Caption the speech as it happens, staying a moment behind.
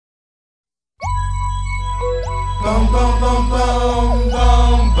Boom, boom, boom, boom,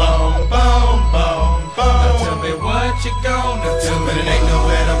 boom, boom, boom, boom, boom. Now tell me what you gonna do when it ain't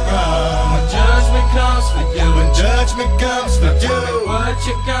nowhere to run. When judgment comes for you, when judgment comes for you. Tell me what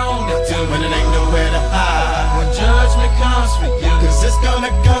you gonna do when it ain't nowhere to hide. When judgment comes for you, 'cause it's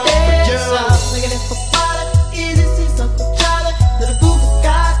gonna come for you. Looking for water, easy see something Charlie. Little boo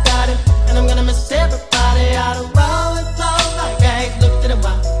got him, and I'm gonna miss everybody out of roll and flow like eggs. Look to the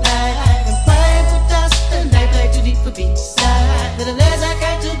wild flag and pray for dust, and they play too deep for beats. Little legs I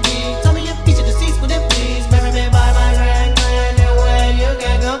got too deep. Tell me your feature deceased with it, please. Marry me by my grand, anywhere you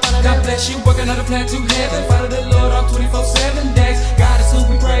can go. God bless you, working on a plan to heaven. Follow the Lord all 24/7 days. God is who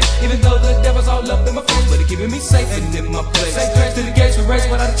we praise, even though the devil's all up in my face, but he keeping me safe and in my place. Say grace to the gates we race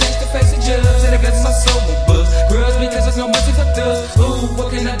without a change to face the judge, and it blesses my soul with books. Grudge because there's no mercy for thugs. Ooh,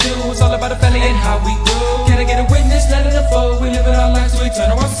 what can I do? It's all about the family and how we grow. Can I get a witness? Let it unfold. We live in our lives to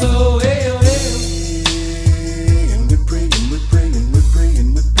eternal our soul. Hey, hey.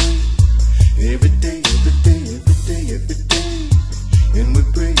 Every day, every day, every day, every day. And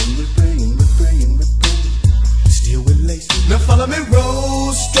we're praying, we're praying, we're praying, we're praying. Still with laces. Now follow me,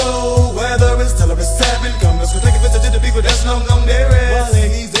 roll, stroll. Whether it's tell or it's seven, come, let's go take a visit to the people that's long gone there. While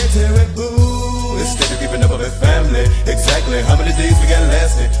he's there, terrible. Instead of keeping up with family, exactly how many days we got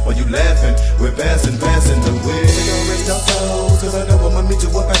lasting? While you laughing, we're passing the way. We gon' rest our souls, 'cause I know I'ma meet you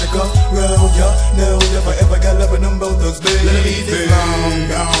up at the crossroad. Y'all know if I ever got love with them both thugs, baby. Little easy, long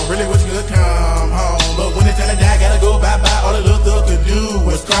gone, really wish you could come home. But when it's time to die, gotta go bye-bye. All the little thug could do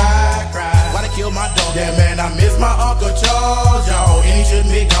was cry, cry. Why they kill my dog? Yeah, man, I miss my Uncle Charles, y'all. And he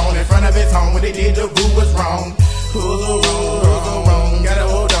shouldn't be gone in front of his home. When they did, the rule was wrong. Who's the wrong? Gotta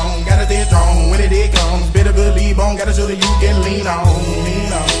hold on, gotta stay strong. When it comes, better believe on. Gotta show that you can lean on,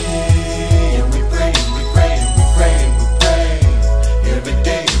 lean on. And we pray, we pray, we pray, we pray. Every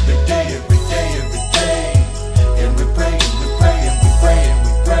day, every day, every day, every day. And we pray, we pray, and we pray, and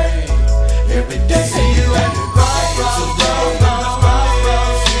we pray. Every day. See you at the crossroads. See you at the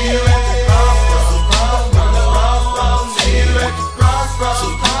crossroads. See you at the crossroads. See you at the crossroads.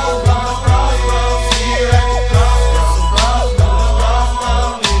 See you at the crossroads.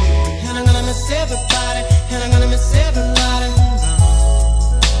 And I'm gonna miss everybody, and I'm gonna miss everybody.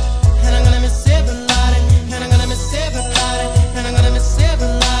 And I'm gonna miss everybody, and I'm gonna miss everybody, and I'm gonna miss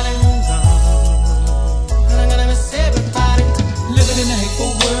everybody. And I'm gonna miss everybody. Living in a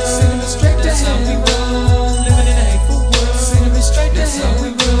hateful world, sending me straight, that's how we roll. Living in a hateful world, sending me straight, that's how we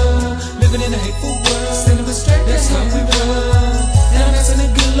roll. Living in a hateful world, sending me straight, that's how we roll. And I'm asking a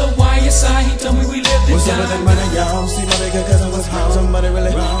good little YSI, he told me we lived it What's up with that money, y'all? See my bigger cousin was home. Somebody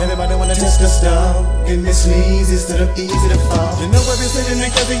really wrong. Everybody wanna test the stuff. Getting me sneeze instead of easy to fall. You know I've been sitting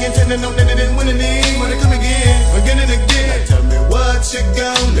there cause he intending on that it didn't win any. Wanna come again and again. Now tell me what you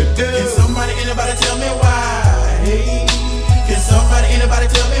gonna do. Can somebody, anybody tell me why?